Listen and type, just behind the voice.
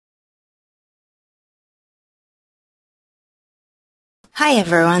Hi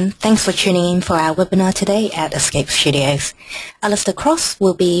everyone, thanks for tuning in for our webinar today at Escape Studios. Alastair Cross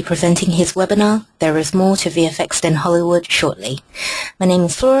will be presenting his webinar, There is More to VFX Than Hollywood, shortly. My name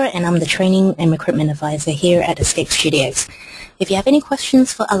is Flora and I'm the Training and Recruitment Advisor here at Escape Studios. If you have any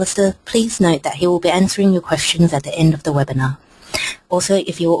questions for Alastair, please note that he will be answering your questions at the end of the webinar. Also,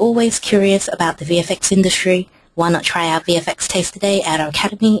 if you are always curious about the VFX industry, why not try our VFX Taster Day at our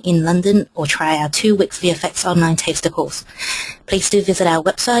Academy in London or try our 2 weeks VFX online taster course. Please do visit our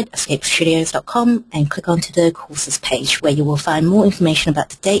website, escapestudios.com, and click onto the courses page where you will find more information about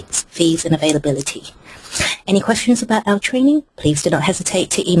the dates, fees and availability. Any questions about our training, please do not hesitate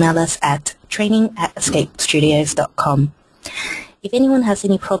to email us at training@escapestudios.com. If anyone has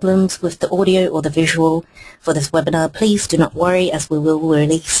any problems with the audio or the visual for this webinar, please do not worry as we will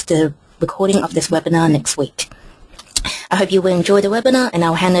release the recording of this webinar next week. I hope you will enjoy the webinar and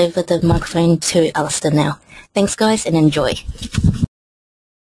I'll hand over the microphone to Alastair now. Thanks guys and enjoy.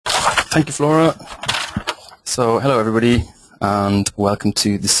 Thank you, Flora. So hello everybody and welcome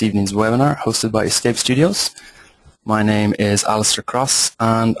to this evening's webinar hosted by Escape Studios. My name is Alastair Cross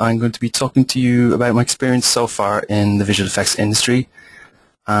and I'm going to be talking to you about my experience so far in the visual effects industry,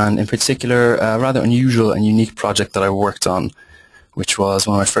 and in particular a rather unusual and unique project that I worked on, which was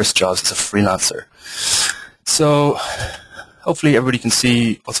one of my first jobs as a freelancer. So hopefully everybody can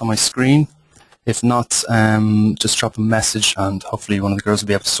see what's on my screen. If not, just drop a message and hopefully one of the girls will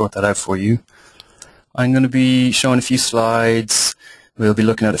be able to sort that out for you. I'm going to be showing a few slides. We'll be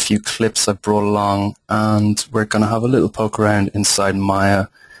looking at a few clips I've brought along, and we're going to have a little poke around inside Maya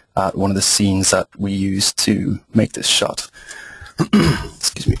at one of the scenes that we used to make this shot.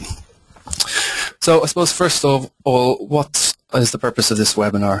 Excuse me. So I suppose first of all, what is the purpose of this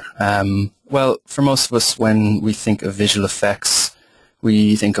webinar? Well, for most of us, when we think of visual effects,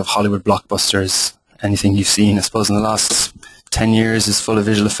 we think of Hollywood blockbusters. Anything you've seen, I suppose, in the last 10 years is full of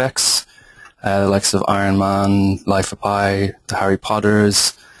visual effects. The likes of Iron Man, Life of Pi, the Harry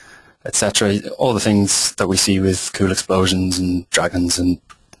Potters, etc. All the things that we see with cool explosions and dragons and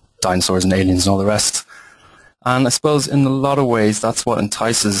dinosaurs and aliens and all the rest. And I suppose in a lot of ways that's what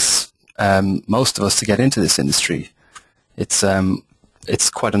entices most of us to get into this industry.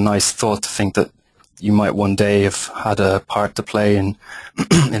 It's quite a nice thought to think that you might one day have had a part to play in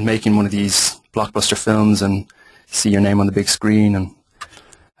in making one of these blockbuster films and see your name on the big screen, and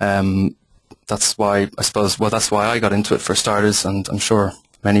that's why I suppose, well, that's why I got into it for starters, and I'm sure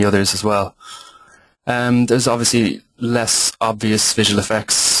many others as well. There's obviously less obvious visual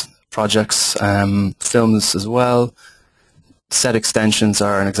effects projects, films as well. Set extensions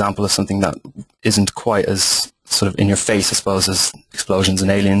are an example of something that isn't quite as sort of in your face, I suppose, as explosions and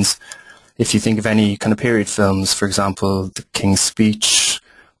aliens. If you think of any kind of period films, for example, The King's Speech,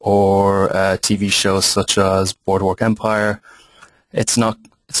 or TV shows such as Boardwalk Empire, it's not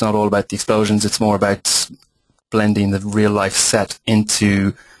all about the explosions. It's more about blending the real life set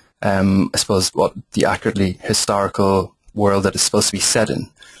into, I suppose, what the accurately historical world that it's supposed to be set in.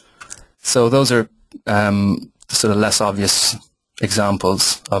 So those are the sort of less obvious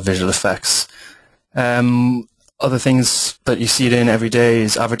examples of visual effects. Other things that you see it in every day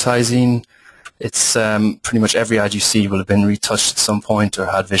is advertising. It's pretty much every ad you see will have been retouched at some point or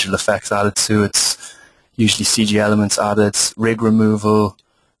had visual effects added to it. Usually CG elements added, rig removal.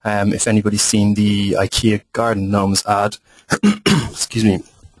 If anybody's seen the IKEA garden gnomes ad, excuse me,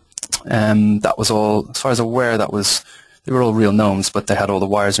 that was all, as far as I'm aware, they were all real gnomes, but they had all the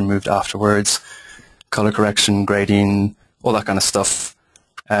wires removed afterwards. Color correction, grading, all that kind of stuff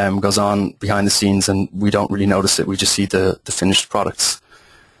goes on behind the scenes, and we don't really notice it. We just see the finished products.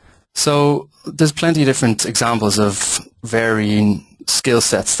 So there's plenty of different examples of varying skill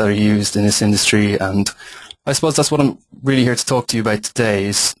sets that are used in this industry, and I suppose that's what I'm really here to talk to you about today,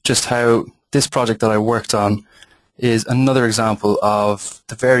 is just how this project that I worked on is another example of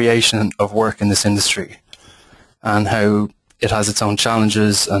the variation of work in this industry and how it has its own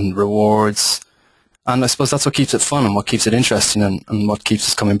challenges and rewards. And I suppose that's what keeps it fun and what keeps it interesting, and what keeps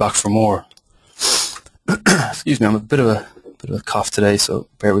us coming back for more. Excuse me, I'm a bit of a cough today, so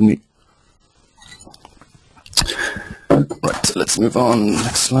bear with me. Right, so let's move on.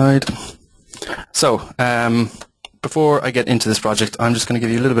 Next slide. So, before I get into this project, I'm just going to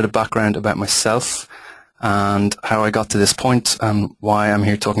give you a little bit of background about myself and how I got to this point and why I'm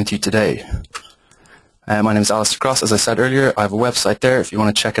here talking to you today. My name is Alastair Cross, as I said earlier. I have a website there if you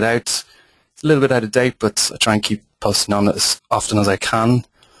want to check it out. It's a little bit out of date, but I try and keep posting on it as often as I can.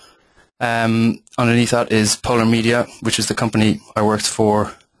 Underneath that is Polar Media, which is the company I worked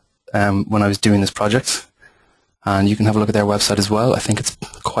for when I was doing this project. And you can have a look at their website as well. I think it's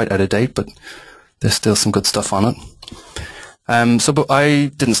quite out of date, but there's still some good stuff on it. But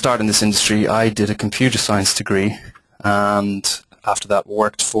I didn't start in this industry. I did a computer science degree, and after that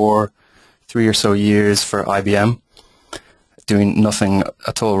worked for 3 or so years for IBM, doing nothing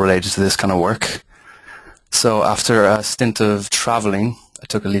at all related to this kind of work. So after a stint of traveling, I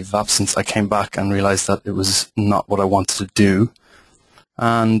took a leave of absence. I came back and realized that it was not what I wanted to do.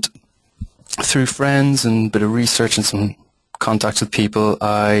 And through friends and a bit of research and some contacts with people,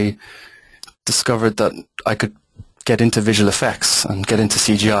 I discovered that I could get into visual effects and get into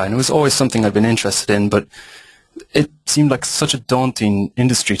CGI. And it was always something I'd been interested in, but it seemed like such a daunting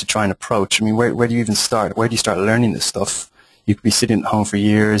industry to try and approach. I mean, where do you even start? Where do you start learning this stuff? You could be sitting at home for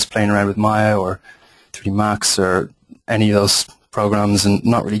years playing around with Maya or 3D Max or any of those programs and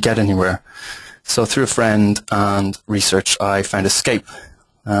not really get anywhere. So through a friend and research, I found Escape,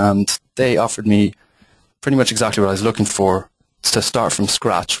 and they offered me pretty much exactly what I was looking for, to start from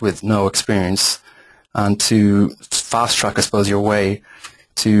scratch with no experience and to fast track, I suppose, your way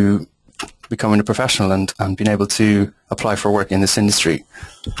to becoming a professional and being able to apply for work in this industry.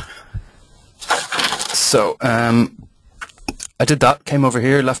 So I did that, came over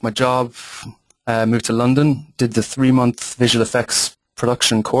here, left my job, moved to London, did the 3-month visual effects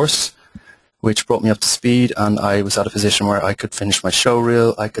production course, which brought me up to speed, and I was at a position where I could finish my show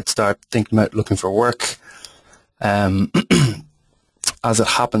reel, I could start thinking about looking for work. As it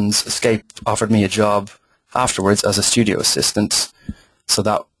happens, Escape offered me a job afterwards as a studio assistant, so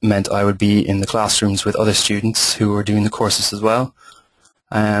that meant I would be in the classrooms with other students who were doing the courses as well,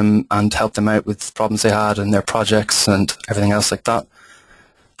 and help them out with problems they had and their projects and everything else like that.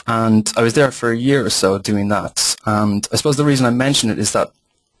 And I was there for a year or so doing that, and I suppose the reason I mention it is that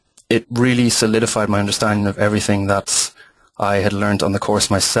it really solidified my understanding of everything that I had learned on the course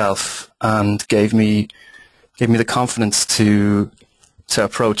myself, and gave me the confidence to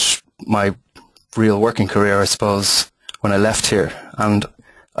approach my real working career, I suppose, when I left here. And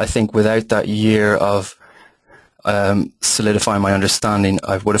I think without that year of solidifying my understanding,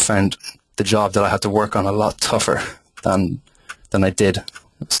 I would have found the job that I had to work on a lot tougher than I did. It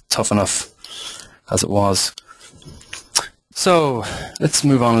was tough enough as it was. So let's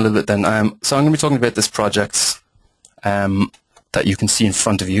move on a little bit then. So I'm going to be talking about this project that you can see in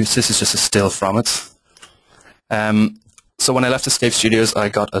front of you. So this is just a still from it. So when I left Escape Studios, I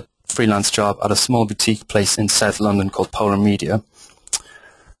got a freelance job at a small boutique place in South London called Polar Media.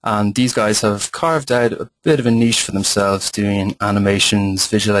 And these guys have carved out a bit of a niche for themselves, doing animations,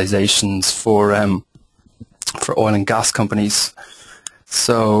 visualizations for oil and gas companies.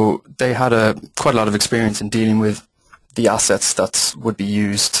 So they had quite a lot of experience in dealing with the assets that would be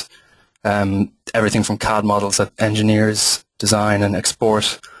used, everything from CAD models that engineers design and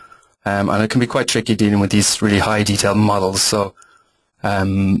export. And it can be quite tricky dealing with these really high detailed models. So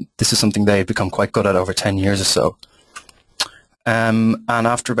this is something they've become quite good at over 10 years or so. And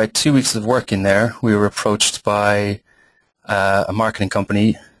after about 2 weeks of working there, we were approached by a marketing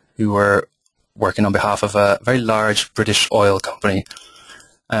company who were working on behalf of a very large British oil company,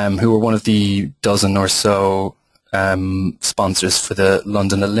 who were one of the dozen or so sponsors for the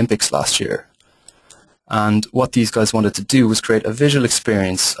London Olympics last year. And what these guys wanted to do was create a visual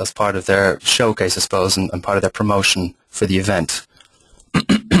experience as part of their showcase, I suppose, and part of their promotion for the event.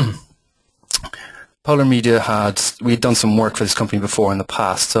 Polar Media we'd done some work for this company before in the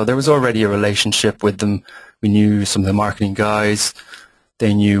past, so there was already a relationship with them. We knew some of the marketing guys.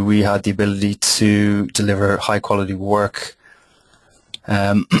 They knew we had the ability to deliver high quality work.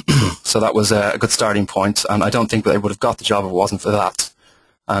 So that was a good starting point, and I don't think they would have got the job if it wasn't for that.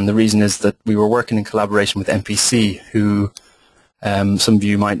 And the reason is that we were working in collaboration with MPC, who some of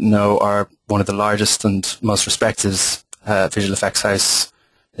you might know are one of the largest and most respected visual effects house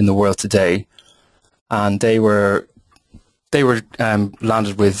in the world today. And they were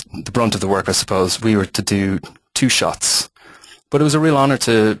landed with the brunt of the work, I suppose. We were to do 2 shots. But it was a real honor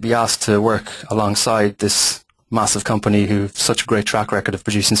to be asked to work alongside this massive company who have such a great track record of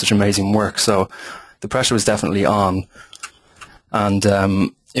producing such amazing work. So the pressure was definitely on. And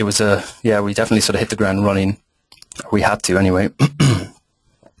it was we definitely sort of hit the ground running. We had to anyway.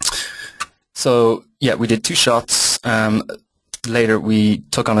 So yeah, we did 2 shots. Later we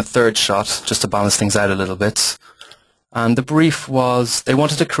took on a 3rd shot just to balance things out a little bit. And the brief was they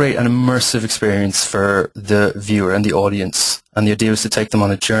wanted to create an immersive experience for the viewer and the audience. And the idea was to take them on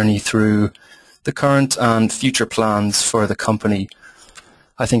a journey through the current and future plans for the company.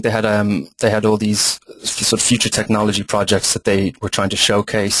 I think they had all these sort of future technology projects that they were trying to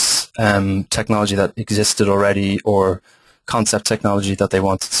showcase, technology that existed already or concept technology that they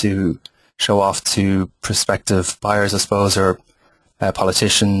wanted to show off to prospective buyers, I suppose, or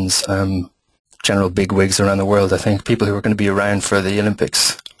politicians, general bigwigs around the world, I think, people who are going to be around for the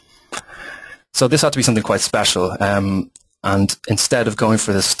Olympics. So this had to be something quite special, and instead of going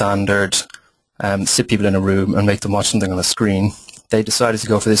for the standard sit people in a room and make them watch something on a screen, they decided to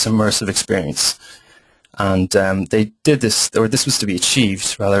go for this immersive experience. And they did this, or this was to be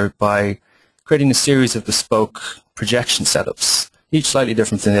achieved, rather, by creating a series of bespoke projection setups, each slightly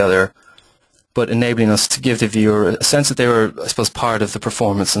different than the other, but enabling us to give the viewer a sense that they were, I suppose, part of the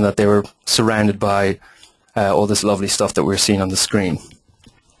performance and that they were surrounded by all this lovely stuff that we're seeing on the screen.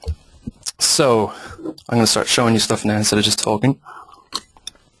 So, I'm going to start showing you stuff now instead of just talking.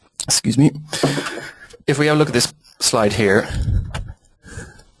 Excuse me. If we have a look at this slide here,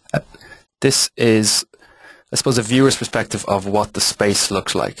 this is, I suppose, a viewer's perspective of what the space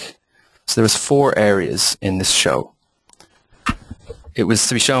looks like. So there was 4 areas in this show. It was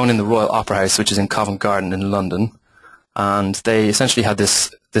to be shown in the Royal Opera House, which is in Covent Garden in London, and they essentially had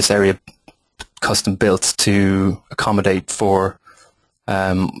this area custom built to accommodate for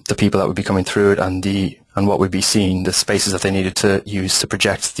the people that would be coming through it and what would be seen, the spaces that they needed to use to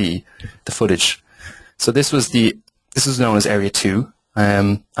project the footage. So this was known as Area 2,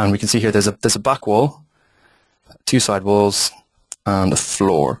 and we can see here there's a back wall, 2 side walls, and a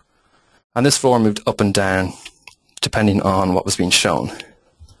floor. And this floor moved up and down depending on what was being shown.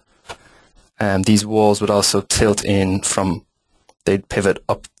 These walls would also tilt in they'd pivot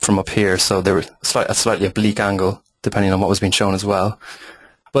up from up here, so they were a slightly oblique angle depending on what was being shown as well.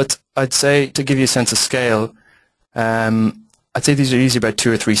 But I'd say, to give you a sense of scale, I'd say these are usually about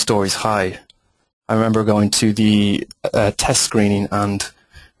 2 or 3 stories high. I remember going to the test screening, and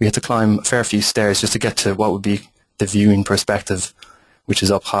we had to climb a fair few stairs just to get to what would be the viewing perspective, which is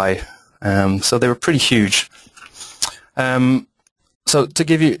up high. So they were pretty huge. So to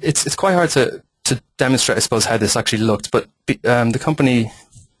give you, it's quite hard to demonstrate, I suppose, how this actually looked, but the company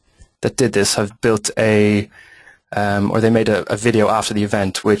that did this have built or they made a video after the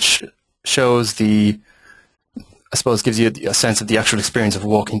event which shows I suppose gives you a sense of the actual experience of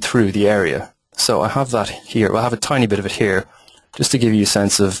walking through the area. So I have that here. Well, I have a tiny bit of it here just to give you a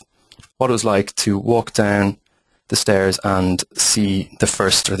sense of what it was like to walk down the stairs and see the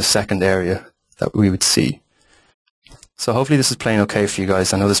first or the second area that we would see. So hopefully this is playing okay for you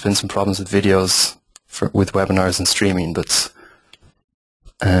guys. I know there's been some problems with videos with webinars and streaming, but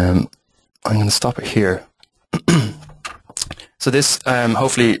I'm going to stop it here. So this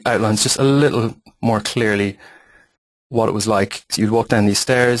hopefully outlines just a little more clearly what it was like. So you'd walk down these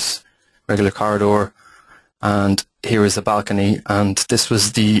stairs, regular corridor, and here is the balcony, and this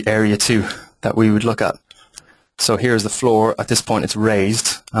was the Area 2 that we would look at. So here's the floor. At this point it's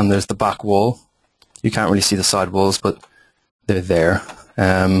raised, and there's the back wall. You can't really see the side walls, but they're there.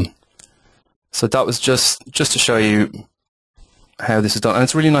 So that was just to show you how this is done, and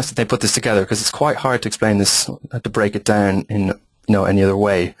it's really nice that they put this together, because it's quite hard to explain this, to break it down in any other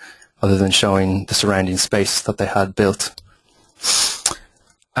way other than showing the surrounding space that they had built.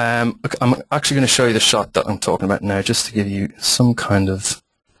 I'm actually going to show you the shot that I'm talking about now, just to give you some kind of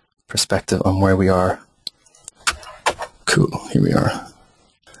perspective on where we are. Cool, here we are.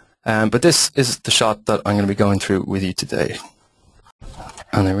 But this is the shot that I'm going to be going through with you today.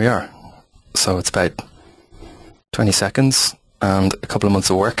 And there we are. So it's about 20 seconds and a couple of months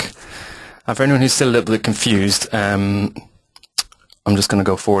of work. And for anyone who's still a little bit confused, I'm just going to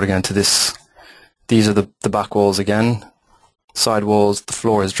go forward again to this. These are the back walls again, side walls, the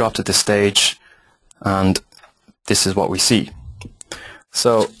floor is dropped at this stage, and this is what we see.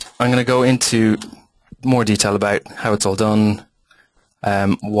 So I'm going to go into more detail about how it's all done,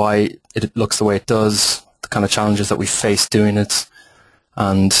 why it looks the way it does, the kind of challenges that we face doing it,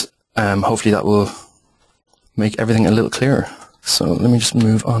 and hopefully that will make everything a little clearer. So let me just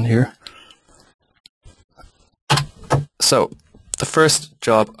move on here. So the first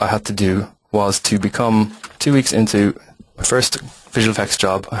job I had to do was to become, 2 weeks into my first visual effects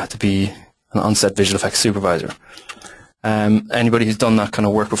job, I had to be an on-set visual effects supervisor. Anybody who's done that kind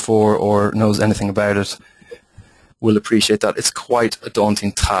of work before or knows anything about it will appreciate that it's quite a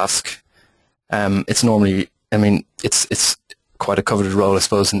daunting task. It's normally, it's quite a coveted role, I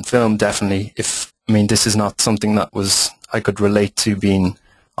suppose, in film, definitely. This is not something that I could relate to being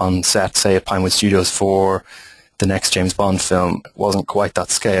on set, say, at Pinewood Studios for the next James Bond film. It wasn't quite that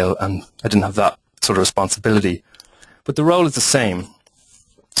scale, and I didn't have that sort of responsibility. But the role is the same.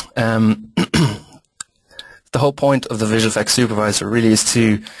 The whole point of the visual effects supervisor really is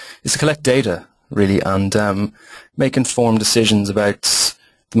to collect data, really, and make informed decisions about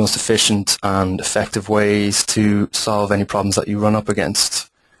the most efficient and effective ways to solve any problems that you run up against.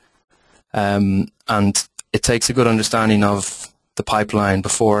 And it takes a good understanding of the pipeline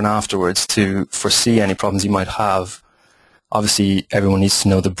before and afterwards to foresee any problems you might have. Obviously, everyone needs to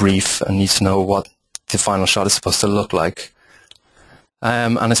know the brief and needs to know what the final shot is supposed to look like.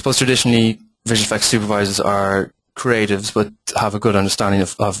 And I suppose traditionally, visual effects supervisors are creatives, but have a good understanding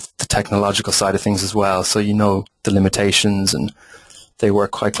of the technological side of things as well. So you know the limitations, and they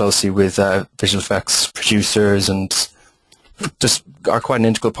work quite closely with visual effects producers and just are quite an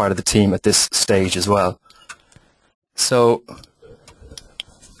integral part of the team at this stage as well. So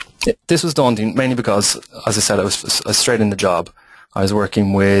this was daunting, mainly because, as I said, I was straight in the job. I was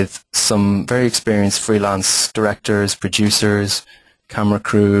working with some very experienced freelance directors, producers, camera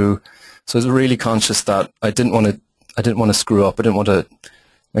crew. So I was really conscious that I didn't want to screw up. I didn't want to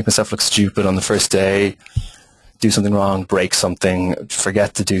make myself look stupid on the first day, do something wrong, break something,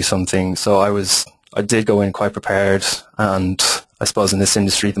 forget to do something. So I did go in quite prepared, and I suppose in this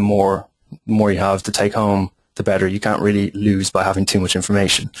industry, the more you have to take home, the better. You can't really lose by having too much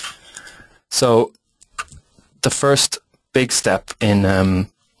information. So the first big step in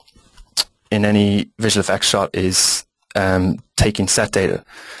any visual effects shot is taking set data.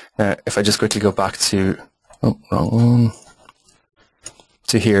 Now, if I just quickly go back to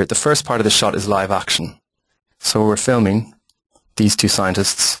here, the first part of the shot is live action. So we're filming these two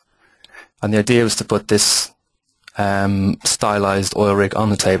scientists, and the idea was to put this stylized oil rig on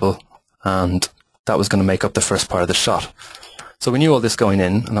the table, and that was going to make up the first part of the shot. So we knew all this going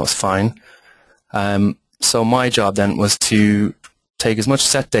in, and that was fine. So my job then was to take as much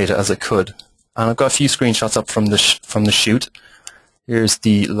set data as I could, and I've got a few screenshots up from the shoot. Here's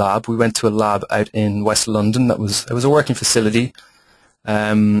the lab. We went to a lab out in West London. It was a working facility,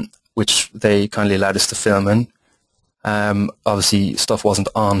 which they kindly allowed us to film in. Obviously, stuff wasn't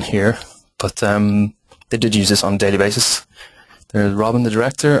on here, but they did use this on a daily basis. There's Robin, the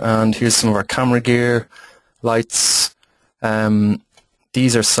director, and here's some of our camera gear, lights.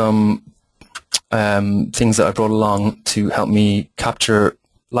 These are some things that I brought along to help me capture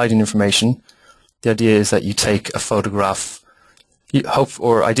lighting information. The idea is that you take a photograph,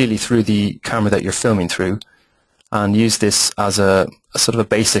 or ideally through the camera that you're filming through, and use this as a sort of a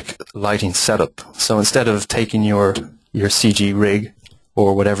basic lighting setup. So instead of taking your CG rig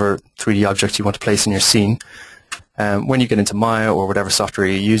or whatever 3D object you want to place in your scene, when you get into Maya or whatever software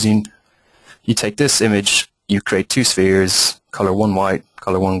you're using, you take this image, you create two spheres, color one white,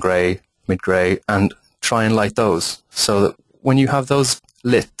 color one gray, mid-gray, and try and light those so that when you have those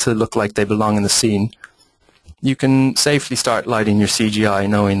lit to look like they belong in the scene, you can safely start lighting your CGI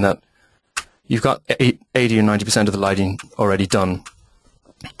knowing that you've got 80 or 90% of the lighting already done.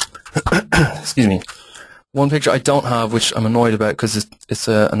 Excuse me. One picture I don't have, which I'm annoyed about because it's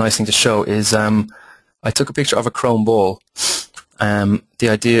a nice thing to show, is I took a picture of a chrome ball. The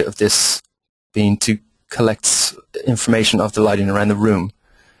idea of this being to collect information of the lighting around the room.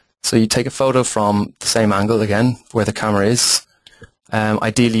 So you take a photo from the same angle again, where the camera is.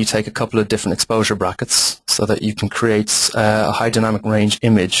 Ideally, you take a couple of different exposure brackets so that you can create a high dynamic range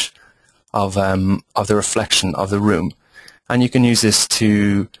image of the reflection of the room. And you can use this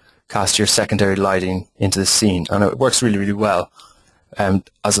to cast your secondary lighting into the scene. And it works really, really well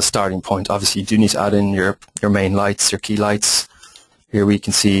as a starting point. Obviously, you do need to add in your main lights, your key lights. Here we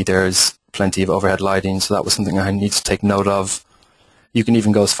can see there's plenty of overhead lighting, so that was something I need to take note of. You can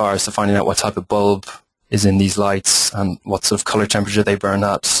even go as far as to finding out what type of bulb is in these lights and what sort of color temperature they burn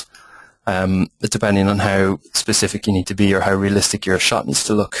at, depending on how specific you need to be or how realistic your shot needs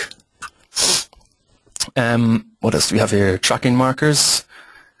to look. What else do we have here? Tracking markers.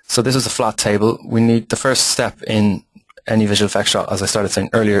 So this is a flat table. We need the first step in any visual effects shot, as I started saying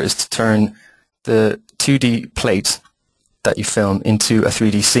earlier, is to turn the 2D plate that you film into a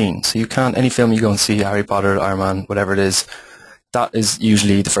 3D scene. So you can't, any film you go and see, Harry Potter, Iron Man, whatever it is, that is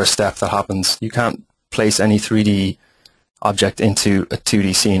usually the first step that happens. You can't place any 3D object into a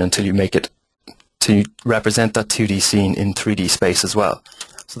 2D scene until you make it to represent that 2D scene in 3D space as well.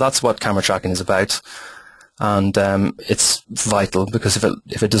 So that's what camera tracking is about, and it's vital because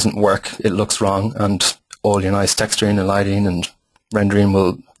if it doesn't work, it looks wrong, and all your nice texturing and lighting and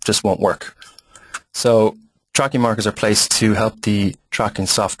rendering just won't work. So tracking markers are placed to help the tracking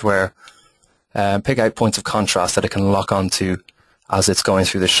software pick out points of contrast that it can lock onto as it's going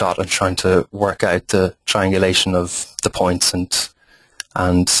through the shot and trying to work out the triangulation of the points and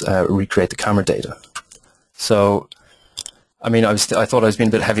recreate the camera data. So, I mean, I thought I was being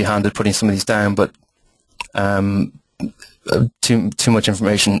a bit heavy-handed putting some of these down, but too much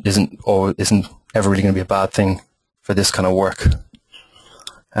information isn't ever really going to be a bad thing for this kind of work.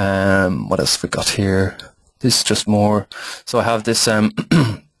 What else have we got here? This is just more. So I have this.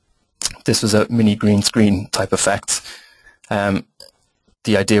 This was a mini green screen type effect.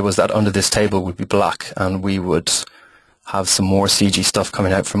 the idea was that under this table would be black, and we would have some more CG stuff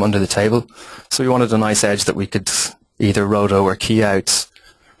coming out from under the table. So we wanted a nice edge that we could either roto or key out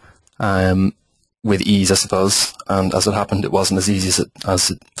with ease, I suppose. And as it happened, it wasn't as easy as it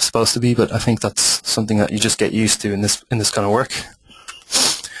was supposed to be, but I think that's something that you just get used to in this kind of work.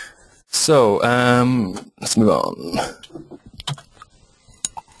 So let's move on.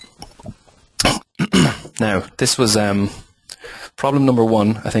 Now, this was problem number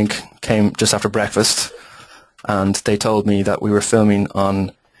one, I think, came just after breakfast, and they told me that we were filming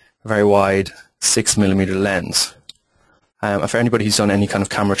on a very wide 6mm lens. For anybody who's done any kind of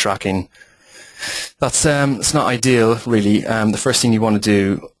camera tracking, that's it's not ideal, really. The first thing you want to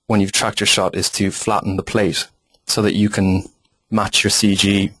do when you've tracked your shot is to flatten the plate so that you can match your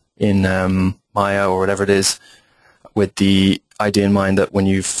CG in Maya or whatever it is, with the idea in mind that when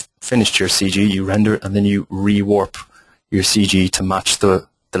you've finished your CG, you render it and then you re-warp your CG to match the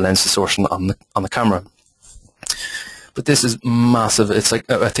lens distortion on the camera. But this is massive. It's like,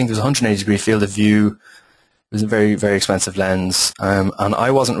 I think there's a 180-degree field of view. It was a very, very expensive lens, and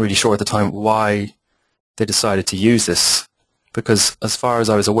I wasn't really sure at the time why they decided to use this, because as far as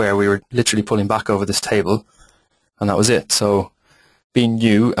I was aware, we were literally pulling back over this table, and that was it. So being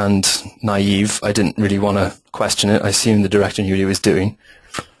new and naive, I didn't really want to question it. I assumed the director knew what he was doing.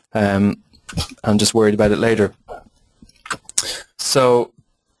 I'm just worried about it later. So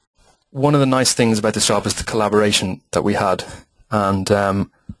one of the nice things about this job is the collaboration that we had, and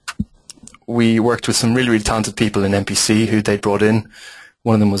we worked with some really, really talented people in MPC who they'd brought in.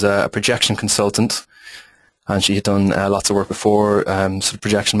 One of them was a projection consultant, and she had done lots of work before, sort of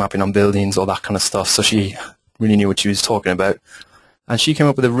projection mapping on buildings, all that kind of stuff, so she really knew what she was talking about. And she came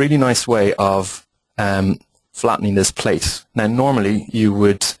up with a really nice way of flattening this plate. Now, normally you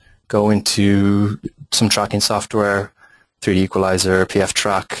would go into some tracking software, 3D Equalizer, PF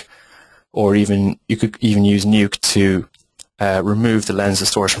Track, or even you could even use Nuke to remove the lens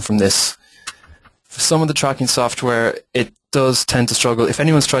distortion from this. For some of the tracking software, it does tend to struggle. If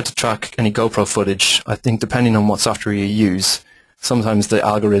anyone's tried to track any GoPro footage, I think depending on what software you use, sometimes the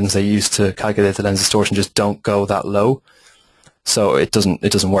algorithms they use to calculate the lens distortion just don't go that low. So it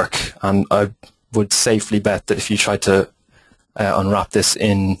doesn't work. And I would safely bet that if you tried to unwrap this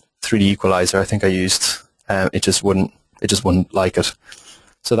in 3D Equalizer, I think I used, it just wouldn't like it.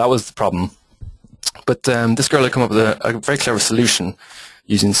 So that was the problem. But this girl had come up with a very clever solution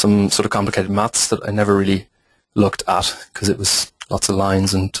using some sort of complicated maths that I never really looked at because it was lots of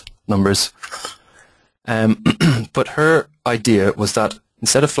lines and numbers. But her idea was that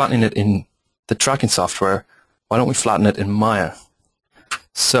instead of flattening it in the tracking software, why don't we flatten it in Maya?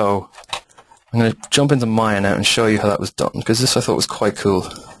 So I'm going to jump into Maya now and show you how that was done, because this I thought was quite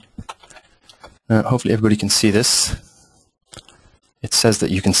cool. Now, hopefully everybody can see this. It says that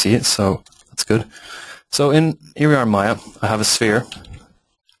you can see it, so that's good. So here we are in Maya. I have a sphere,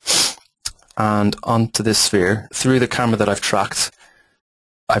 and onto this sphere, through the camera that I've tracked,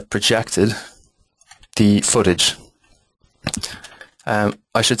 I've projected the footage.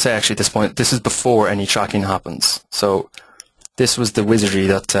 I should say actually at this point, this is before any tracking happens. So this was the wizardry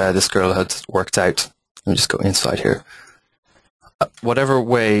that this girl had worked out. Let me just go inside here. Whatever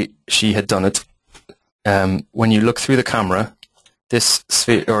way she had done it, when you look through the camera, this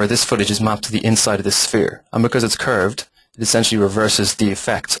sphere or this footage is mapped to the inside of this sphere, and because it's curved, it essentially reverses the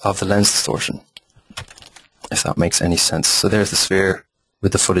effect of the lens distortion, if that makes any sense. So there's the sphere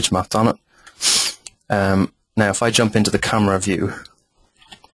with the footage mapped on it. Now if I jump into the camera view,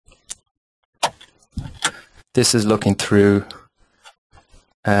 this is looking through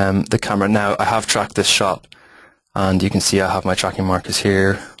the camera. Now I have tracked this shot, and you can see I have my tracking markers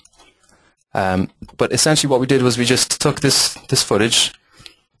here. But essentially what we did was we just took this footage,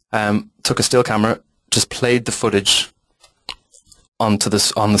 took a still camera, just played the footage on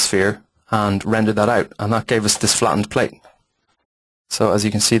the sphere and rendered that out, and that gave us this flattened plate. So as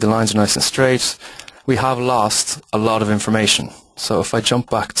you can see, the lines are nice and straight. We have lost a lot of information. So if I jump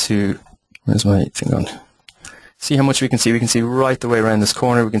back to, where's my thing on? See how much we can see? We can see right the way around this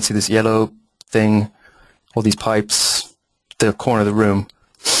corner. We can see this yellow thing, all these pipes, the corner of the room.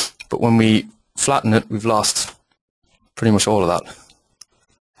 But when we flatten it, we've lost pretty much all of that.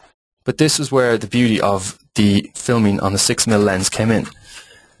 But this is where the beauty of the filming on the 6mm lens came in.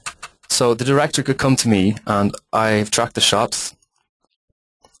 So the director could come to me, and I've tracked the shots,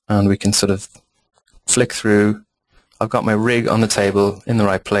 and we can sort of flick through. I've got my rig on the table in the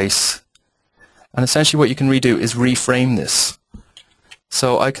right place, and essentially what you can redo is reframe this.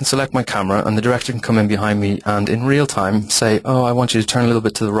 So I can select my camera, and the director can come in behind me and in real time say, oh, I want you to turn a little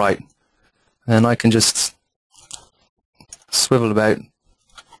bit to the right. And I can just swivel about.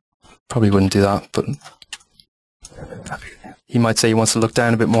 Probably wouldn't do that, but he might say he wants to look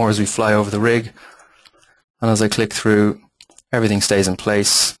down a bit more as we fly over the rig. And as I click through, everything stays in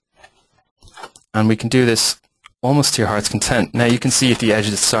place. And we can do this almost to your heart's content. Now you can see at the edge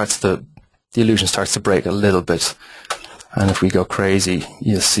the illusion starts to break a little bit. And if we go crazy,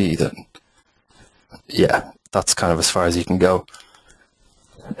 you'll see that, yeah, that's kind of as far as you can go.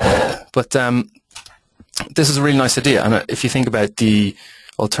 But this is a really nice idea. And if you think about the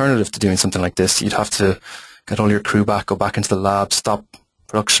alternative to doing something like this, you'd have to get all your crew back, go back into the lab, stop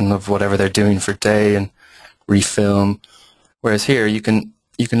production of whatever they're doing for a day and refilm. Whereas here, you can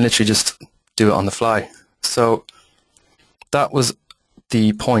literally just do it on the fly. So that was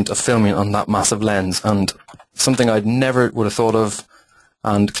the point of filming on that massive lens, and something I'd never would have thought of,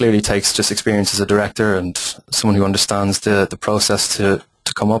 and clearly takes just experience as a director and someone who understands the process to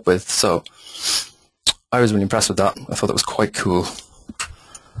come up with. So I was really impressed with that. I thought that was quite cool.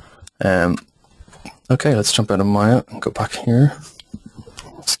 Okay, let's jump out of Maya and go back here.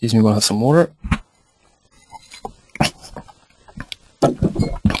 Excuse me while I have some water.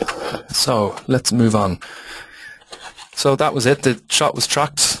 So let's move on. So that was it. The shot was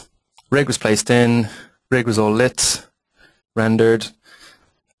tracked, rig was placed in, rig was all lit, rendered.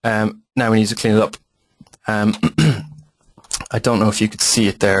 Now we need to clean it up. I don't know if you could see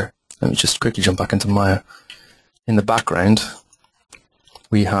it there. Let me just quickly jump back into Maya. In the background,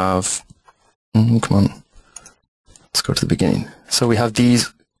 we have, come on, let's go to the beginning. So we have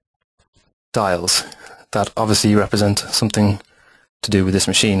these dials that obviously represent something to do with this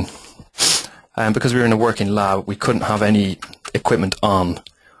machine. Because we were in a working lab, we couldn't have any equipment on,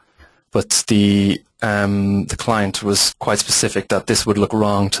 but the client was quite specific that this would look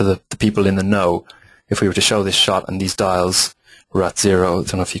wrong to the people in the know if we were to show this shot and these dials were at 0. I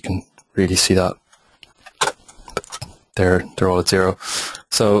don't know if you can really see that. They're all at 0.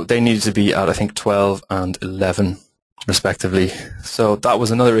 So they needed to be at, I think, 12 and 11 respectively. So that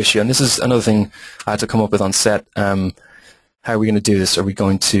was another issue, and this is another thing I had to come up with on set. How are we going to do this? Are we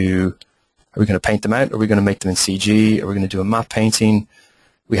going to paint them out? Are we going to make them in CG? Are we going to do a matte painting?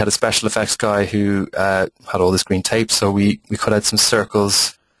 We had a special effects guy who had all this green tape, so we cut out some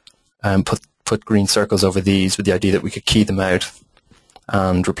circles and put green circles over these with the idea that we could key them out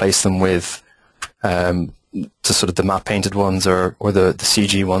and replace them with sort of the matte painted ones or the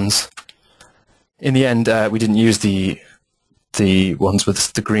CG ones. In the end, we didn't use the ones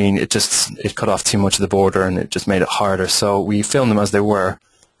with the green. It cut off too much of the border and it just made it harder. So we filmed them as they were,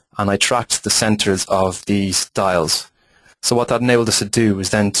 and I tracked the centers of these dials. So what that enabled us to do was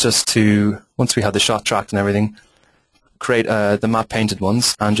then just to, once we had the shot tracked and everything, create the matte painted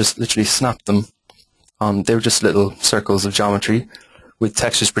ones and just literally snap them on. They were just little circles of geometry with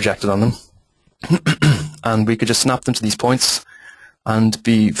textures projected on them. And we could just snap them to these points and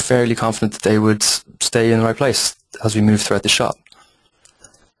be fairly confident that they would stay in the right place as we move throughout the shot.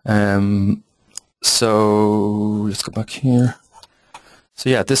 So let's go back here. So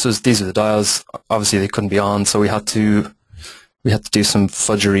yeah, these are the dials. Obviously they couldn't be on, so we had to do some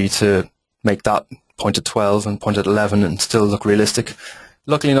fudgery to make that point at 12 and point at 11 and still look realistic.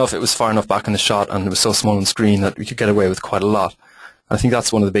 Luckily enough, it was far enough back in the shot and it was so small on screen that we could get away with quite a lot. I think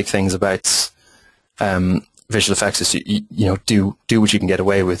that's one of the big things about visual effects is you know do what you can get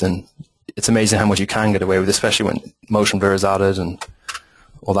away with, and it's amazing how much you can get away with, especially when motion blur is added and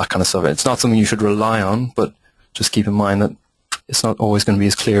all that kind of stuff. It's not something you should rely on, but just keep in mind that it's not always going to be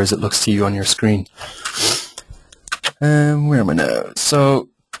as clear as it looks to you on your screen. Where am I now? So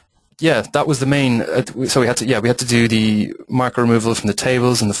yeah, that was the main. So we had to do the marker removal from the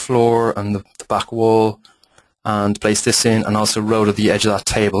tables and the floor and the back wall, and place this in, and also rotor the edge of that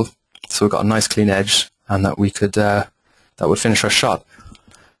table, so we got a nice clean edge, and that we could that would finish our shot.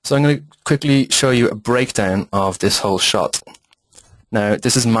 So I'm going to quickly show you a breakdown of this whole shot. Now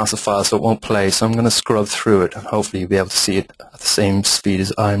this is a massive file, so it won't play, so I'm going to scrub through it and hopefully you'll be able to see it at the same speed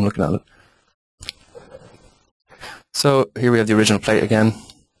as I'm looking at it. So here we have the original plate again,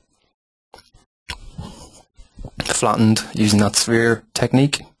 flattened using that sphere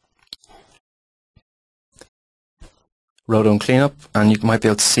technique. Roto and cleanup, and you might be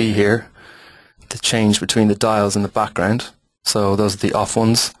able to see here the change between the dials in the background. So those are the off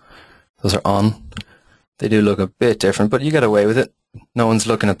ones, those are on. They do look a bit different, but you get away with it. No one's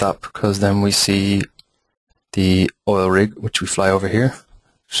looking at that because then we see the oil rig, which we fly over here.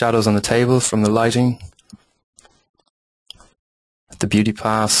 Shadows on the table from the lighting. The beauty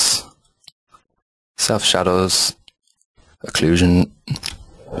pass. Self shadows. Occlusion.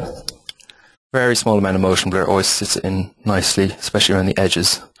 Very small amount of motion blur always sits in nicely, especially around the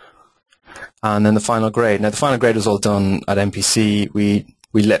edges. and then the final grade. Now the final grade was all done at MPC.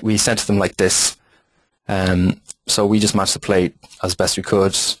 We sent to them like this, so we just matched the plate as best we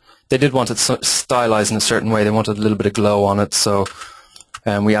could. They did want it stylized in a certain way. They wanted a little bit of glow on it, so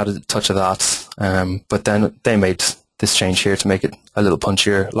we added a touch of that. But then they made this change here to make it a little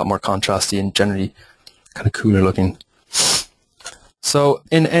punchier, a lot more contrasty, and generally kind of cooler looking. So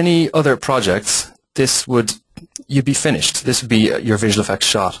in any other projects, you'd be finished. This would be your visual effects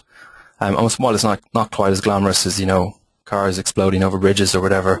shot. While it's not quite as glamorous as, cars exploding over bridges or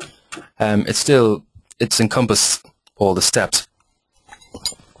whatever, it's encompassed all the steps.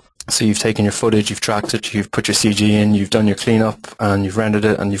 So you've taken your footage, you've tracked it, you've put your CG in, you've done your cleanup, and you've rendered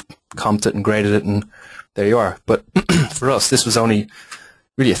it, and you've comped it and graded it, and there you are. But for us, this was only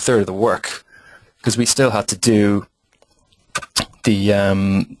really a third of the work, because we still had to do the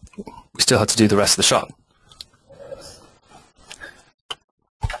rest of the shot.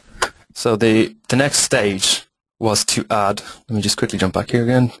 So the next stage was to add, let me just quickly jump back here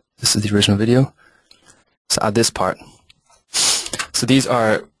again. This is the original video. So add this part. So these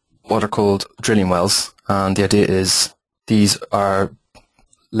are what are called drilling wells, and the idea is these are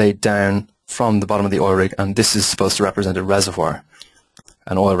laid down from the bottom of the oil rig, and this is supposed to represent a reservoir,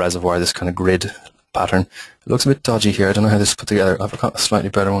 an oil reservoir, this kind of grid pattern. It looks a bit dodgy here. I don't know how this is put together. I've got a slightly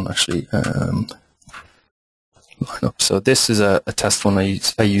better one actually. Line up. So this is a test one I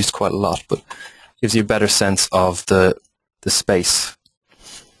used quite a lot, but gives you a better sense of the space.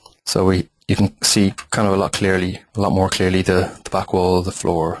 So you can see kind of a lot more clearly the back wall, the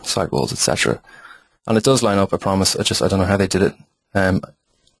floor, side walls, etc. And it does line up, I promise. I don't know how they did it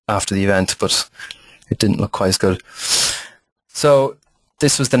after the event, but it didn't look quite as good. So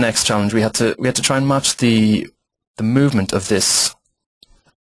this was the next challenge. We had to try and match the movement of this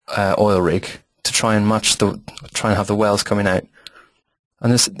oil rig to try and have the wells coming out.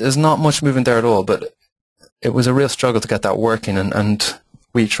 And there's not much movement there at all, but it was a real struggle to get that working, and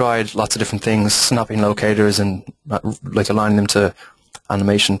we tried lots of different things, snapping locators and like aligning them to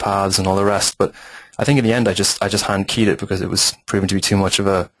animation paths and all the rest. But I think in the end I just hand keyed it because it was proven to be too much of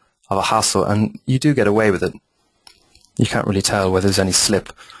a hassle, and you do get away with it. You can't really tell whether there's any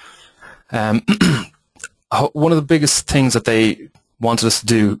slip. One of the biggest things that they wanted us to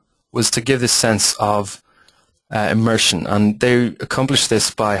do was to give this sense of immersion, and they accomplished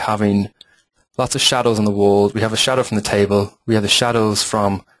this by having lots of shadows on the walls. We have a shadow from the table. We have the shadows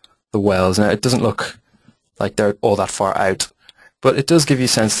from the wells. Now, it doesn't look like they're all that far out, but it does give you a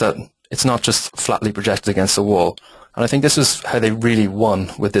sense that it's not just flatly projected against the wall. And I think this is how they really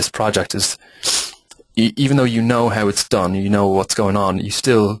won with this project, is even though you know how it's done, you know what's going on, it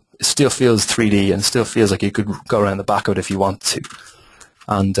still feels 3D and still feels like you could go around the back of it if you want to.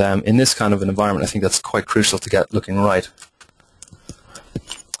 And in this kind of an environment, I think that's quite crucial to get looking right.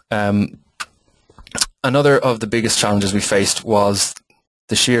 Another of the biggest challenges we faced was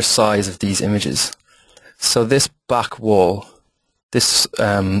the sheer size of these images. So this back wall, this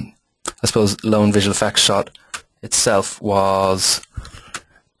I suppose lone visual effects shot itself was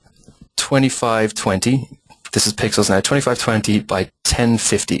 2520. This is pixels now, 2520 by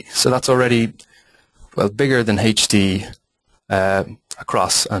 1050. So that's already, well, bigger than HD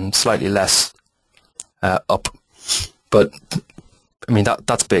across and slightly less up. But I mean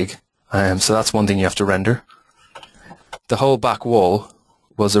that's big. So that's one thing you have to render. The whole back wall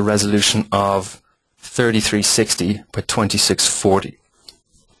was a resolution of 3360 by 2640,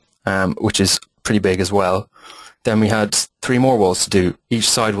 which is pretty big as well. Then we had 3 more walls to do. Each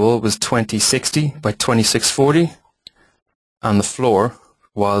side wall was 2060 by 2640, and the floor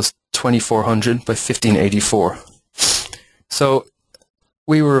was 2400 by 1584. So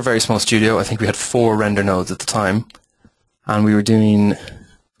we were a very small studio. I think we had 4 render nodes at the time, and we were doing,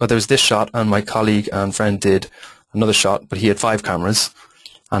 well, there was this shot, and my colleague and friend did another shot, but he had 5 cameras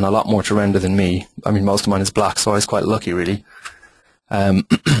and a lot more to render than me. I mean, most of mine is black, so I was quite lucky, really.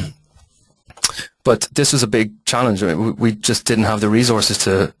 But this was a big challenge. I mean, we just didn't have the resources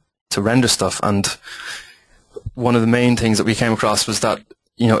to render stuff, and one of the main things that we came across was that,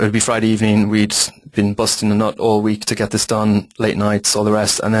 you know, it would be Friday evening, we'd been busting a nut all week to get this done, late nights, all the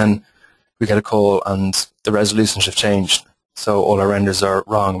rest, and then we get a call and the resolutions have changed. So all our renders are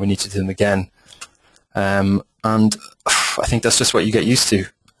wrong, we need to do them again. And I think that's just what you get used to.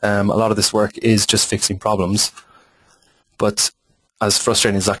 A lot of this work is just fixing problems, but as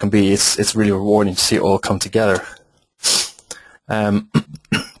frustrating as that can be, it's really rewarding to see it all come together. So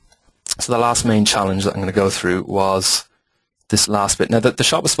the last main challenge that I'm going to go through was this last bit. Now, the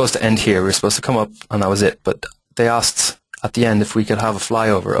shot was supposed to end here. We were supposed to come up and that was it, but they asked at the end if we could have a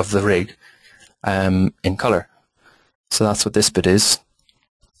flyover of the rig in color. So that's what this bit is.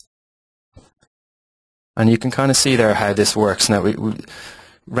 And you can kind of see there how this works. Now, we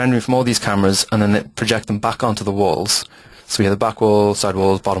rendering from all these cameras and then project them back onto the walls. So we have the back wall, side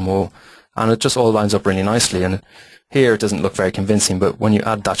walls, bottom wall, and it just all lines up really nicely. And here it doesn't look very convincing, but when you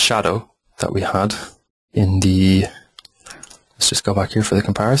add that shadow that we had in the... Let's just go back here for the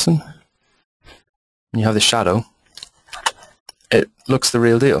comparison. When you have the shadow, it looks the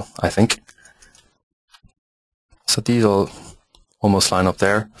real deal, I think. So these all almost line up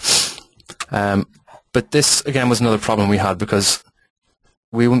there. But this, again, was another problem we had because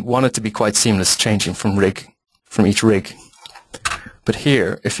we want it to be quite seamless, changing from each rig. But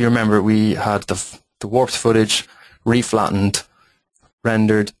here, if you remember, we had the warped footage, reflattened,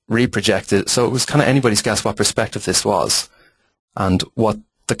 rendered, reprojected. So it was kind of anybody's guess what perspective this was and what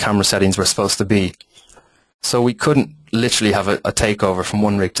the camera settings were supposed to be. So we couldn't literally have a takeover from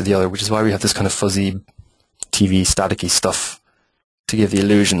one rig to the other, which is why we have this kind of fuzzy TV staticky stuff to give the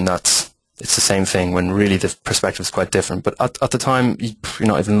illusion that it's the same thing when really the perspective is quite different. But at the time, you're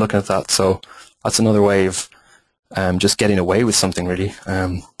not even looking at that. So that's another way of just getting away with something, really.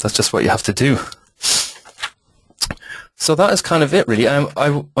 That's just what you have to do. So that is kind of it, really.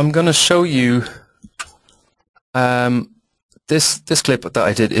 I'm going to show you this clip that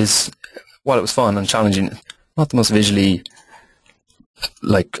I did is, while it was fun and challenging, not the most visually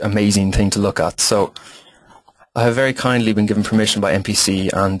amazing thing to look at. So I have very kindly been given permission by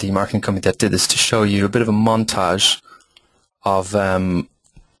MPC and the marketing company that did this to show you a bit of a montage of, I'm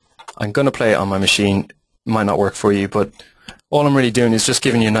going to play it on my machine. It might not work for you, but all I'm really doing is just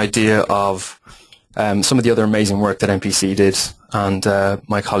giving you an idea of some of the other amazing work that MPC did and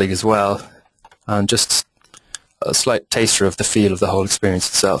my colleague as well, and just a slight taster of the feel of the whole experience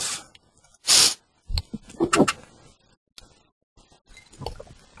itself.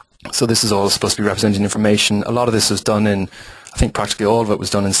 So this is all supposed to be representing information. A lot of this was done in, I think practically all of it was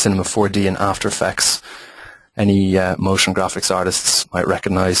done in Cinema 4D and After Effects. Any motion graphics artists might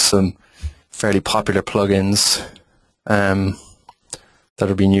recognize some fairly popular plugins that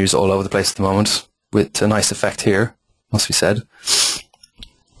are being used all over the place at the moment, with a nice effect here, must be said.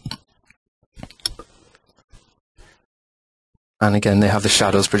 And again, they have the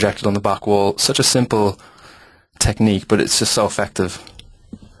shadows projected on the back wall. Such a simple technique, but it's just so effective.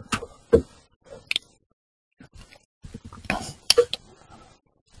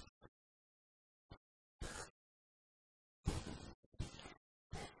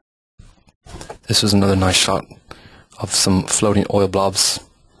 This was another nice shot of some floating oil blobs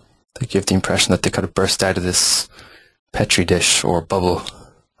that give the impression that they could have burst out of this Petri dish or bubble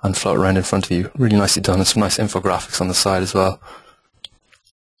and float around in front of you. Really nicely done, and some nice infographics on the side as well.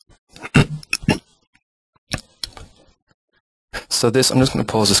 So this, I'm just going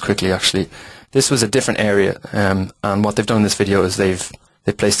to pause this quickly actually. This was a different area, and what they've done in this video is they've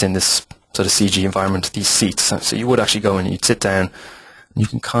placed in this sort of CG environment, these seats. So you would actually go in and you'd sit down, and you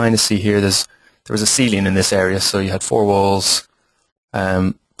can kind of see here there was a ceiling in this area, so you had 4 walls,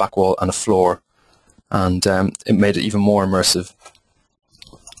 back wall and a floor, and it made it even more immersive.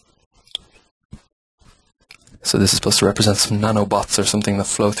 So this is supposed to represent some nanobots or something that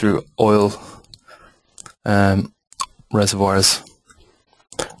flow through oil reservoirs.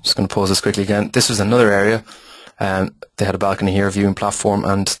 Just going to pause this quickly again. This was another area. They had a balcony here, a viewing platform,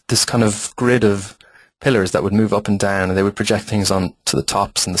 and this kind of grid of pillars that would move up and down, and they would project things on to the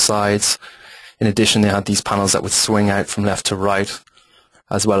tops and the sides. In addition, they had these panels that would swing out from left to right,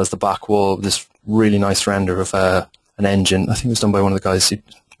 as well as the back wall. This really nice render of an engine. I think it was done by one of the guys who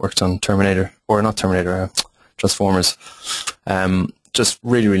worked on Terminator, or not Terminator, Transformers. Just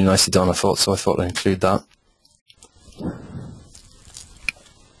really, really nicely done, I thought, so I thought I'd include that.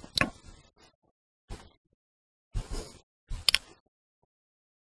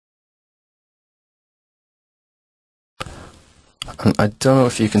 And I don't know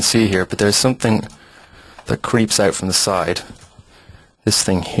if you can see here, but there's something that creeps out from the side. This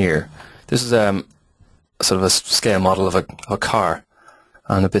thing here. This is sort of a scale model of a car.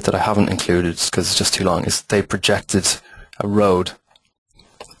 And a bit that I haven't included because it's just too long is they projected a road,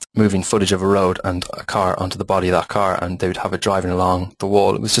 moving footage of a road and a car onto the body of that car, and they would have it driving along the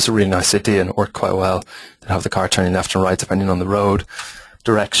wall. It was just a really nice idea and it worked quite well. They'd have the car turning left and right depending on the road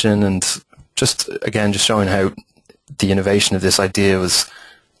direction, and just again just showing how the innovation of this idea was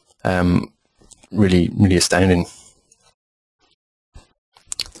really, really astounding.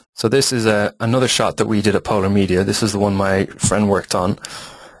 So this is another shot that we did at Polar Media. This is the one my friend worked on.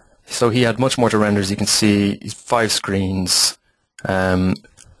 So he had much more to render, as you can see. 5 screens,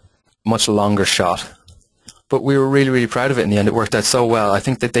 much longer shot. But we were really, really proud of it in the end. It worked out so well. I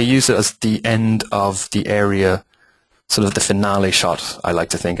think that they used it as the end of the area, sort of the finale shot, I like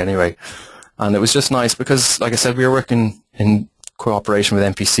to think anyway. And it was just nice because, like I said, we were working in cooperation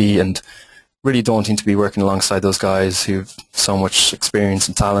with MPC, and really daunting to be working alongside those guys who've so much experience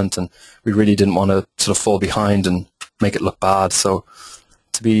and talent, and we really didn't want to sort of fall behind and make it look bad. So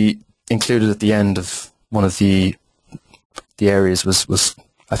to be included at the end of one of the areas was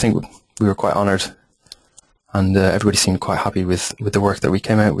I think we were quite honoured, and everybody seemed quite happy with the work that we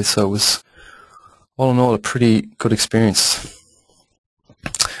came out with. So it was, all in all, a pretty good experience.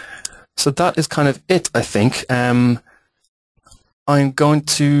 So that is kind of it, I think. I'm going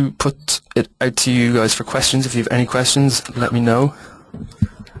to put it out to you guys for questions. If you have any questions, let me know.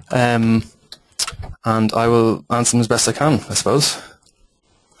 And I will answer them as best I can, I suppose.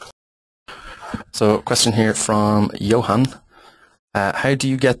 So a question here from Johan. How do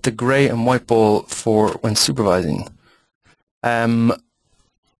you get the grey and white ball for when supervising? Do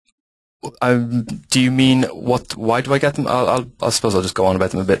you mean why do I get them? I suppose I'll just go on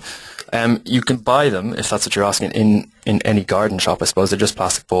about them a bit. You can buy them, if that's what you're asking, in any garden shop, I suppose. They're just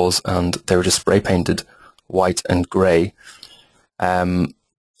plastic balls, and they were just spray painted white and grey. The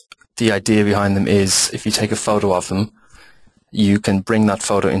idea behind them is, if you take a photo of them, you can bring that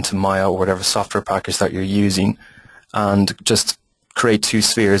photo into Maya or whatever software package that you're using, and just create two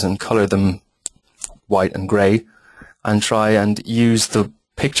spheres and colour them white and grey, and try and use the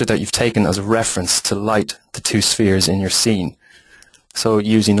picture that you've taken as a reference to light the two spheres in your scene. So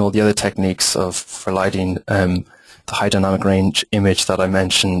using all the other techniques for lighting, the high dynamic range image that I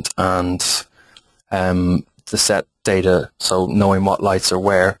mentioned, and the set data, so knowing what lights are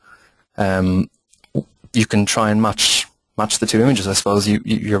where, you can try and match the two images, I suppose.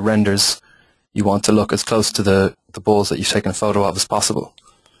 Your renders, you want to look as close to the balls that you've taken a photo of as possible.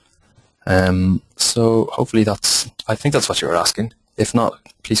 So hopefully I think that's what you were asking. If not,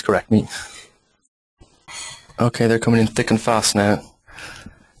 please correct me. Okay, they're coming in thick and fast now.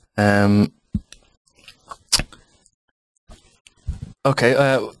 Okay,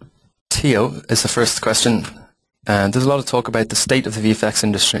 Theo is the first question. There's a lot of talk about the state of the VFX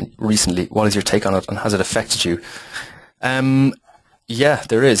industry recently. What is your take on it, and has it affected you? Yeah,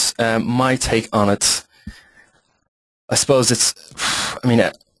 there is. My take on it, I suppose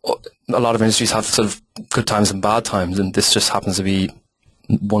a lot of industries have sort of good times and bad times, and this just happens to be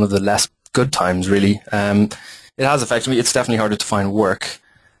one of the less good times, really. It has affected me. It's definitely harder to find work,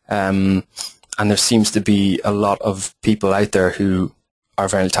 and there seems to be a lot of people out there who are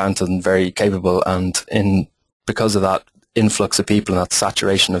very talented and very capable, and because of that influx of people and that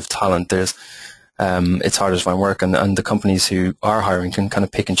saturation of talent, it's harder to find work, and the companies who are hiring can kind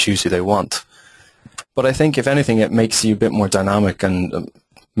of pick and choose who they want. But I think, if anything, it makes you a bit more dynamic, and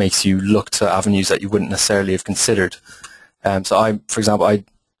makes you look to avenues that you wouldn't necessarily have considered. So for example, I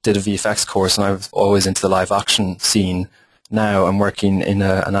did a VFX course, and I was always into the live action scene. Now I'm working in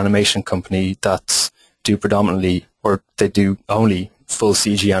an animation company that do predominantly, or they do only, full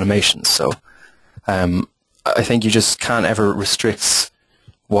CG animations. So I think you just can't ever restrict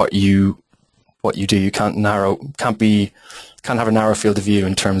what you do. You can't have a narrow field of view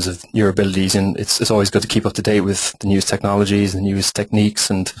in terms of your abilities, and it's always good to keep up to date with the newest technologies, the newest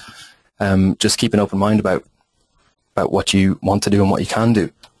techniques, and just keep an open mind about what you want to do and what you can do.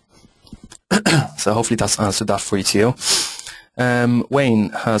 So hopefully that's answered that for you, Theo. Wayne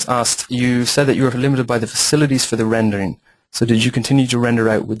has asked, you said that you were limited by the facilities for the rendering. So did you continue to render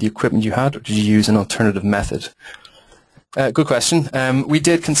out with the equipment you had, or did you use an alternative method? Good question. We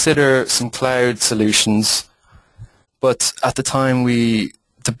did consider some cloud solutions, but at the time the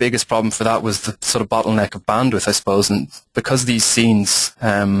biggest problem for that was the sort of bottleneck of bandwidth, I suppose, and because these scenes,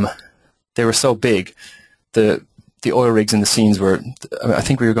 they were so big, the oil rigs in the scenes I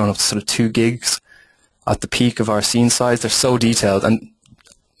think we were going up to sort of 2 gigs at the peak of our scene size. They're so detailed, and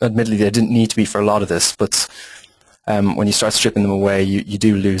admittedly they didn't need to be for a lot of this, but when you start stripping them away, you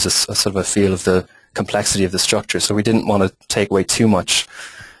do lose a sort of a feel of the complexity of the structure, so we didn't want to take away too much.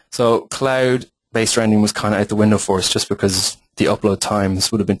 So cloud-based rendering was kind of out the window for us, just because the upload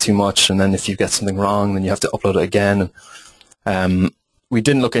times would have been too much, and then if you get something wrong, then you have to upload it again. We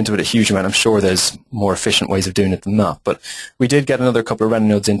didn't look into it a huge amount. I'm sure there's more efficient ways of doing it than that, but we did get another couple of render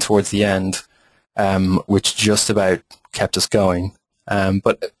nodes in towards the end, which just about kept us going.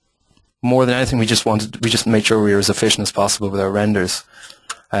 But more than anything, we just made sure we were as efficient as possible with our renders,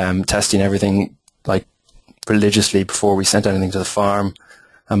 testing everything like religiously before we sent anything to the farm,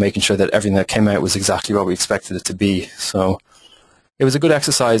 and making sure that everything that came out was exactly what we expected it to be. So it was a good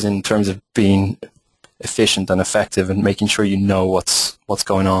exercise in terms of being efficient and effective, and making sure you know what's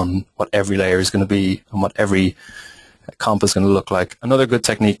going on, what every layer is going to be, and what every comp is going to look like. Another good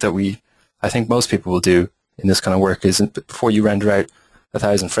technique that I think most people will do in this kind of work is, before you render out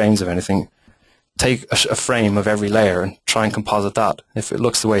 1,000 frames of anything, take a frame of every layer and try and composite that. If it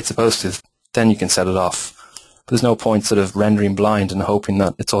looks the way it's supposed to, then you can set it off. But there's no point sort of rendering blind and hoping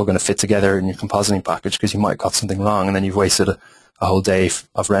that it's all going to fit together in your compositing package, because you might have got something wrong and then you've wasted a whole day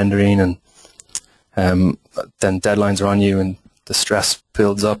of rendering, and then deadlines are on you and the stress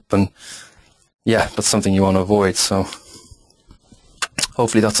builds up, and yeah, that's something you want to avoid. So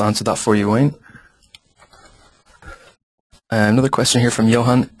hopefully that's answered that for you, Wayne. Another question here from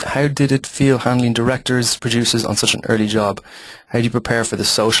Johan. How did it feel handling directors, producers on such an early job? How do you prepare for the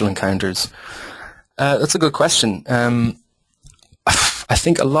social encounters? That's a good question. I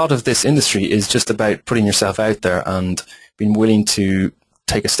think a lot of this industry is just about putting yourself out there and being willing to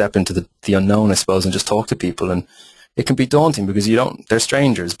take a step into the unknown, I suppose, and just talk to people. And it can be daunting because they're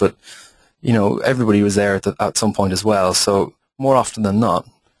strangers, but everybody was there at some point as well. So more often than not,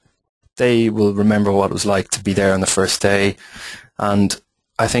 they will remember what it was like to be there on the first day. And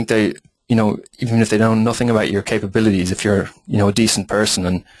I think they, even if they know nothing about your capabilities, if you're, a decent person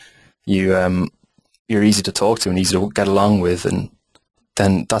and you're easy to talk to and easy to get along with, and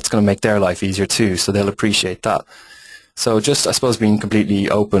then that's going to make their life easier too. So they'll appreciate that. So just, I suppose, being completely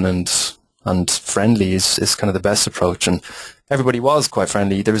open and friendly is kind of the best approach. And everybody was quite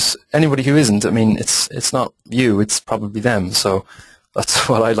friendly. There's anybody who isn't. I mean, it's not you, it's probably them. So that's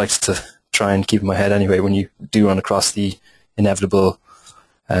what I like to try and keep in my head anyway, when you do run across the inevitable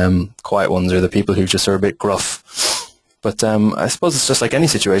quiet ones, or the people who just are a bit gruff. But I suppose it's just like any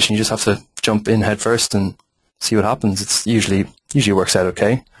situation. You just have to jump in head first and see what happens. It's usually works out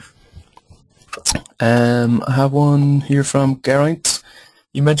okay. I have one here from Geraint.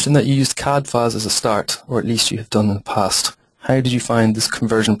 You mentioned that you used CAD files as a start, or at least you have done in the past. How did you find this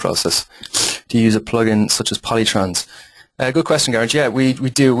conversion process? Do you use a plugin such as Polytrans? Good question, Geraint. Yeah, we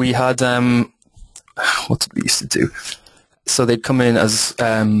do. We had, what did we used to do? So they'd come in as,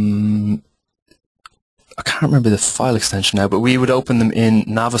 I can't remember the file extension now, but we would open them in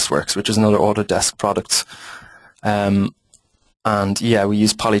Navisworks, which is another Autodesk product. And yeah, we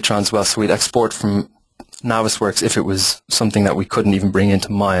use Polytrans as well, so we'd export from Navisworks if it was something that we couldn't even bring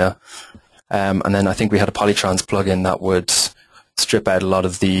into Maya. And then I think we had a Polytrans plugin that would strip out a lot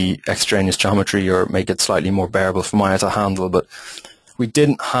of the extraneous geometry or make it slightly more bearable for Maya to handle. But we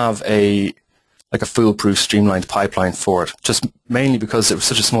didn't have a foolproof streamlined pipeline for it, just mainly because it was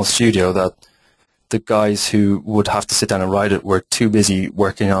such a small studio that the guys who would have to sit down and write it were too busy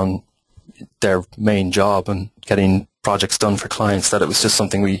working on their main job and getting projects done for clients that it was just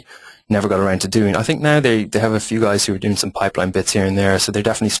something we never got around to doing. I think now they have a few guys who are doing some pipeline bits here and there, so they're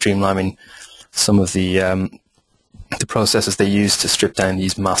definitely streamlining some of the processes they use to strip down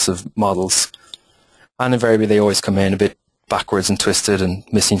these massive models. And invariably they always come in a bit backwards and twisted and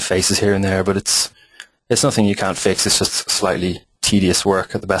missing faces here and there, but it's nothing you can't fix. It's just slightly tedious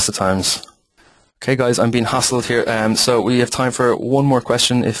work at the best of times. Okay guys, I'm being hassled here, so we have time for one more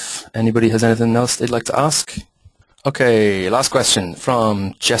question if anybody has anything else they'd like to ask. Okay, last question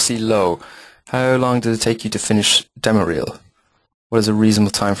from Jesse Lowe. How long did it take you to finish demo reel? What is a reasonable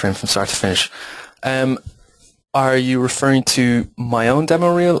time frame from start to finish? Are you referring to my own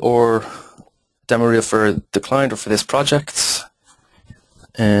demo reel or demo reel for the client or for this project?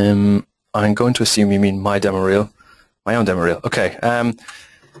 I'm going to assume you mean my demo reel. My own demo reel. Okay.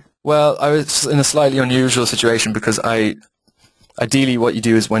 Well, I was in a slightly unusual situation because ideally what you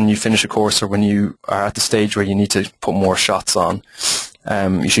do is when you finish a course or when you are at the stage where you need to put more shots on,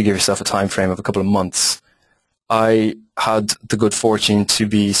 you should give yourself a time frame of a couple of months. I had the good fortune to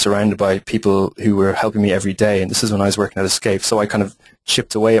be surrounded by people who were helping me every day, and this is when I was working at Escapee, so I kind of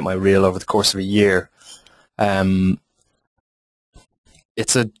chipped away at my reel over the course of a year.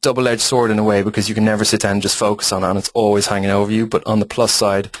 It's a double-edged sword in a way because you can never sit down and just focus on it and it's always hanging over you, but on the plus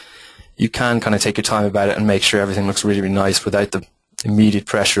side, you can kind of take your time about it and make sure everything looks really, really nice without the immediate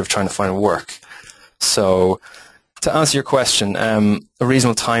pressure of trying to find work. So to answer your question, a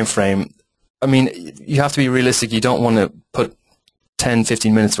reasonable time frame, I mean, you have to be realistic. You don't want to put 10,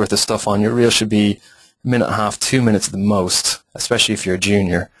 15 minutes worth of stuff on. Your reel should be a minute and a half, 2 minutes at the most, especially if you're a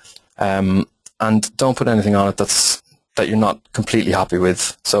junior. And don't put anything on it that you're not completely happy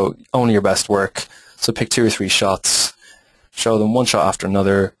with. So only your best work. So pick 2 or 3 shots, show them one shot after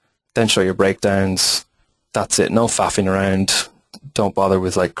another, then show your breakdowns. That's it. No faffing around. Don't bother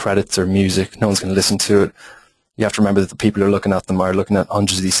with like credits or music. No one's going to listen to it. You have to remember that the people who are looking at them are looking at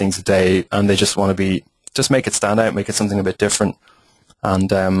hundreds of these things a day, and they just want to just make it stand out, make it something a bit different. And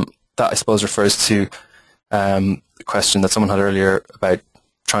that, I suppose, refers to the question that someone had earlier about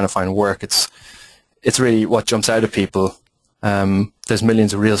trying to find work. It's really what jumps out at people. There's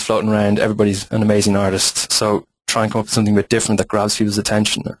millions of reels floating around. Everybody's an amazing artist. So try and come up with something a bit different that grabs people's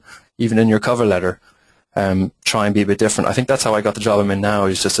attention. even in your cover letter, try and be a bit different. I think that's how I got the job I'm in now,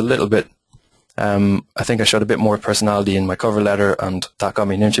 is just a little bit, I think I showed a bit more personality in my cover letter, and that got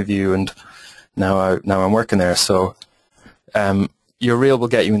me an interview, and now I'm working there. So your reel will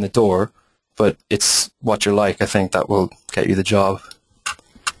get you in the door, but it's what you're like, I think, that will get you the job.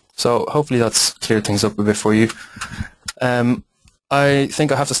 So hopefully that's cleared things up a bit for you. I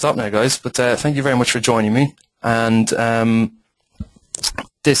think I have to stop now, guys, but thank you very much for joining me. And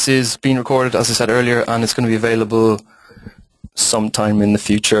this is being recorded, as I said earlier, and it's going to be available sometime in the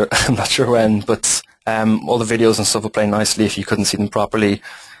future. I'm not sure when, but all the videos and stuff will play nicely. If you couldn't see them properly,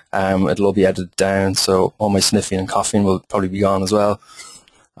 it'll all be edited down, so all my sniffing and coughing will probably be gone as well.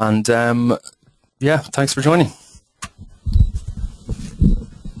 And yeah, thanks for joining.